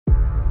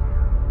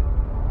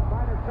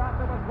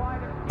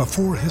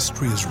Before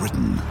history is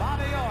written,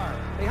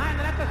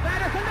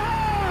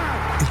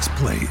 it's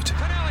played.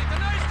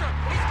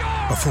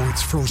 Before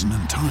it's frozen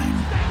in time,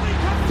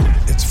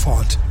 it's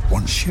fought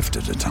one shift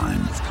at a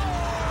time.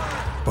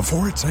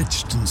 Before it's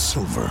etched in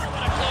silver,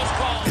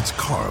 it's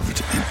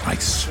carved in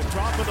ice.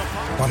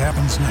 What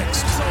happens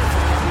next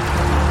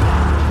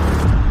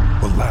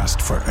will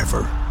last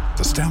forever.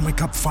 The Stanley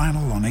Cup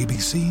Final on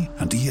ABC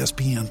and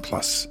ESPN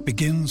Plus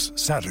begins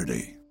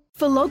Saturday.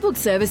 For logbook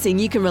servicing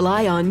you can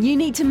rely on, you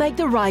need to make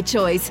the right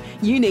choice.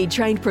 You need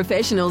trained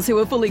professionals who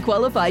are fully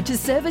qualified to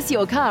service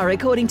your car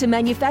according to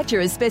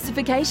manufacturer's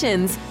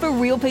specifications. For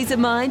real peace of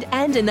mind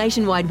and a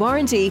nationwide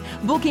warranty,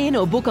 book in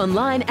or book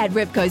online at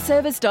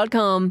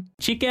repcoservice.com.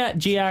 Check out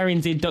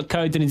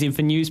grnz.co.nz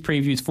for news,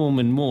 previews, form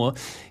and more.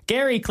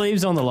 Garry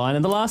Cleeve's on the line,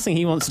 and the last thing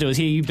he wants to do is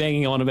hear you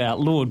banging on about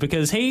Lord,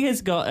 because he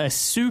has got a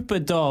super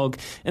dog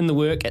in the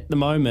work at the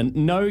moment,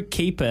 no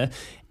keeper,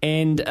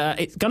 and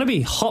it's going to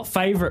be hot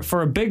favourite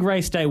for a big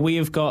race day. We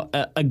have got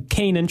a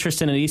keen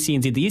interest in an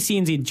SENZ, the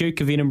SENZ Duke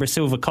of Edinburgh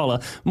Silver Collar.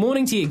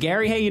 Morning to you,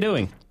 Garry. How you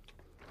doing?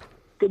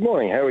 Good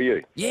morning. How are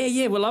you?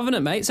 Yeah, we're loving it,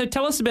 mate. So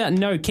tell us about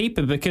No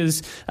Keeper,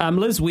 because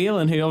Liz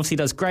Whelan, who obviously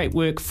does great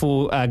work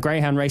for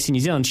Greyhound Racing New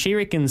Zealand, she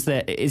reckons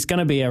that it's going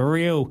to be a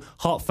real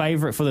hot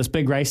favourite for this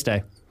big race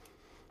day.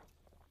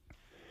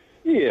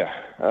 Yeah.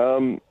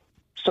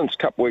 Since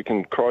Cup Week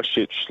in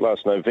Christchurch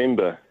last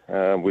November,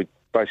 we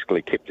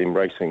basically kept him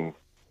racing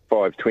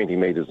 520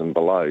 metres and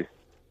below.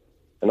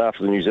 And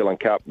after the New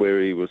Zealand Cup,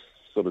 where he was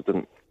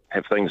didn't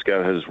have things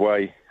go his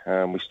way,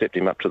 we stepped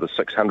him up to the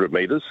 600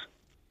 metres.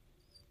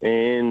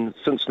 And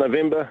since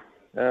November,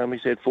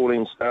 he's had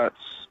 14 starts,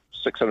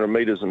 600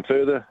 metres and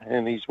further,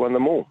 and he's won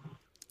them all.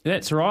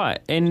 That's right.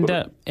 And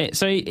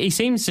so he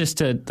seems just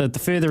to, the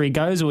further he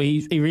goes, or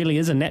he really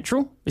is a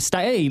natural.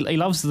 He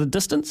loves the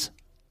distance.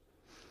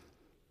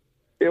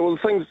 Yeah, well,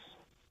 the things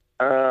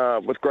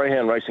with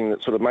greyhound racing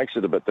that sort of makes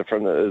it a bit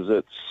different is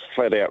it's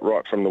flat out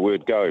right from the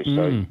word go.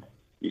 So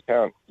you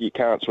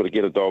can't sort of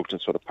get a dog to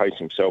sort of pace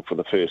himself for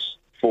the first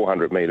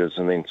 400 metres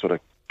and then sort of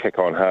kick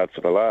on hard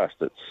for the last.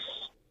 It's,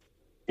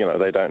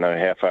 they don't know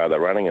how far they're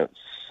running. It's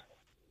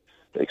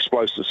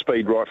explosive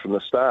speed right from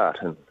the start.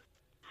 And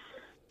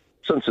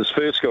since his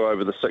first go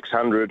over the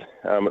 600,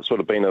 it's sort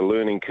of been a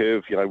learning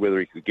curve, whether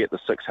he could get the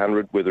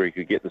 600, whether he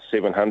could get the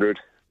 700.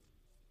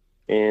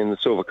 And the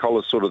Silver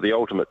Collar's sort of the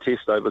ultimate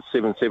test over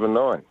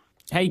 779.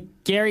 Hey,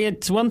 Garry,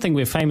 it's one thing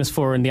we're famous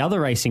for in the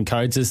other racing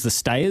codes is the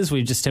stayers.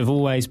 We just have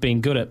always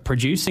been good at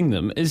producing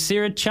them. Is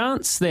there a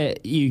chance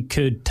that you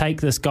could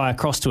take this guy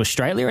across to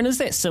Australia? And is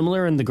that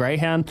similar in the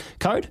greyhound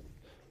code?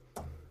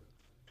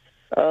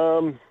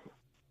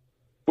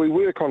 We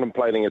were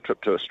contemplating a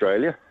trip to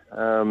Australia,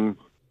 but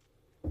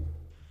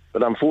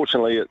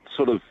unfortunately it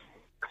sort of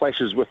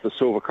clashes with the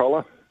Silver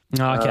Collar.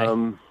 Oh,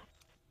 okay.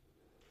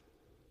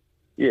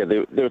 Yeah,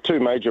 there were two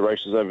major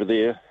races over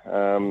there.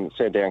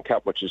 Sandown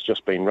Cup, which has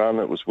just been run,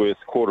 it was worth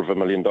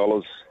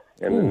 $250,000.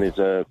 And then there's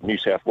a New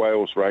South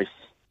Wales race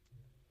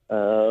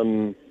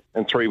in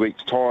 3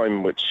 weeks'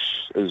 time, which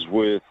is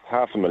worth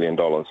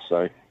 $500,000.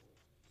 So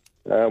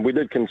we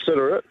did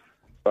consider it,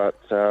 but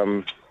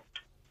a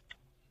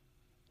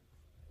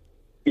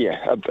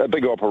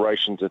big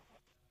operation to,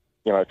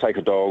 take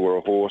a dog or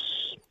a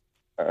horse,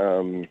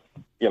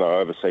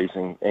 overseas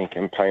and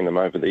campaign them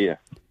over there.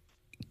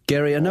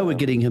 Garry, I know we're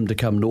getting him to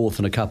come north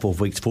in a couple of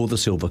weeks for the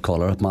Silver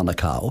Collar at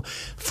Manukau.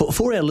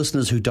 For our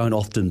listeners who don't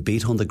often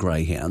bet on the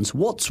greyhounds,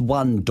 what's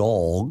one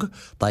dog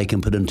they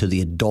can put into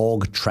their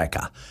dog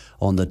tracker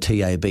on the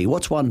TAB?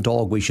 What's one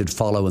dog we should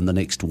follow in the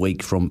next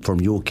week from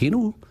your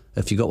kennel,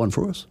 if you got one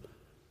for us?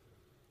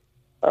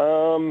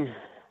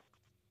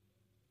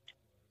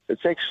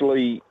 It's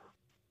actually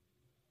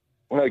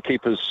No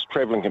Keeper's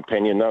travelling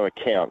companion, No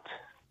Account.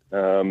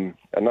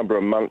 A number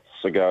of months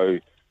ago,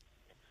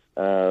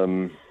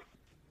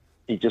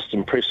 he just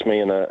impressed me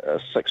in a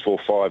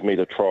 645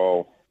 metre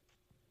trial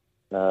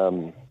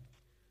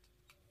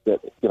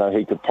that,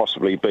 he could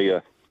possibly be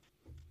a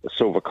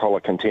Silver Collar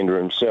contender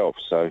himself.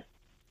 So,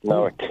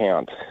 No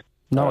Account.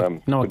 No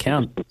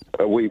account.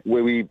 A wee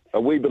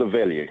bit of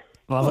value.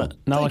 Love it.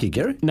 Thank you,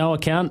 Garry. No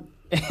account.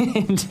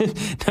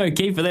 And No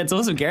Keeper. That's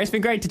awesome, Garry. It's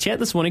been great to chat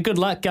this morning. Good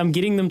luck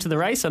getting them to the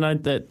race. I know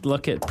that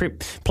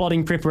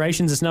plotting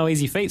preparations is no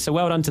easy feat, so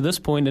well done to this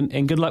point,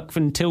 and good luck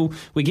until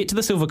we get to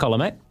the Silver Collar,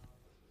 mate.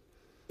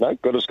 No,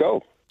 good as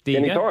gold.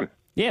 Anytime.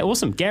 Yeah,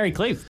 awesome. Garry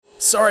Cleeve.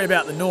 Sorry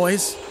about the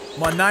noise.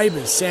 My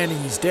neighbour's sanding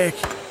his deck.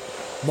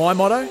 My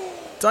motto?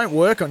 Don't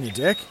work on your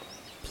deck.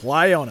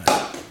 Play on it.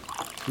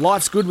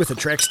 Life's good with a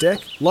Trex deck.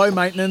 Low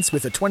maintenance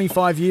with a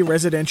 25-year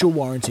residential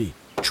warranty.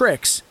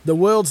 Trex, the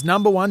world's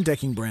 #1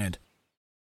 decking brand.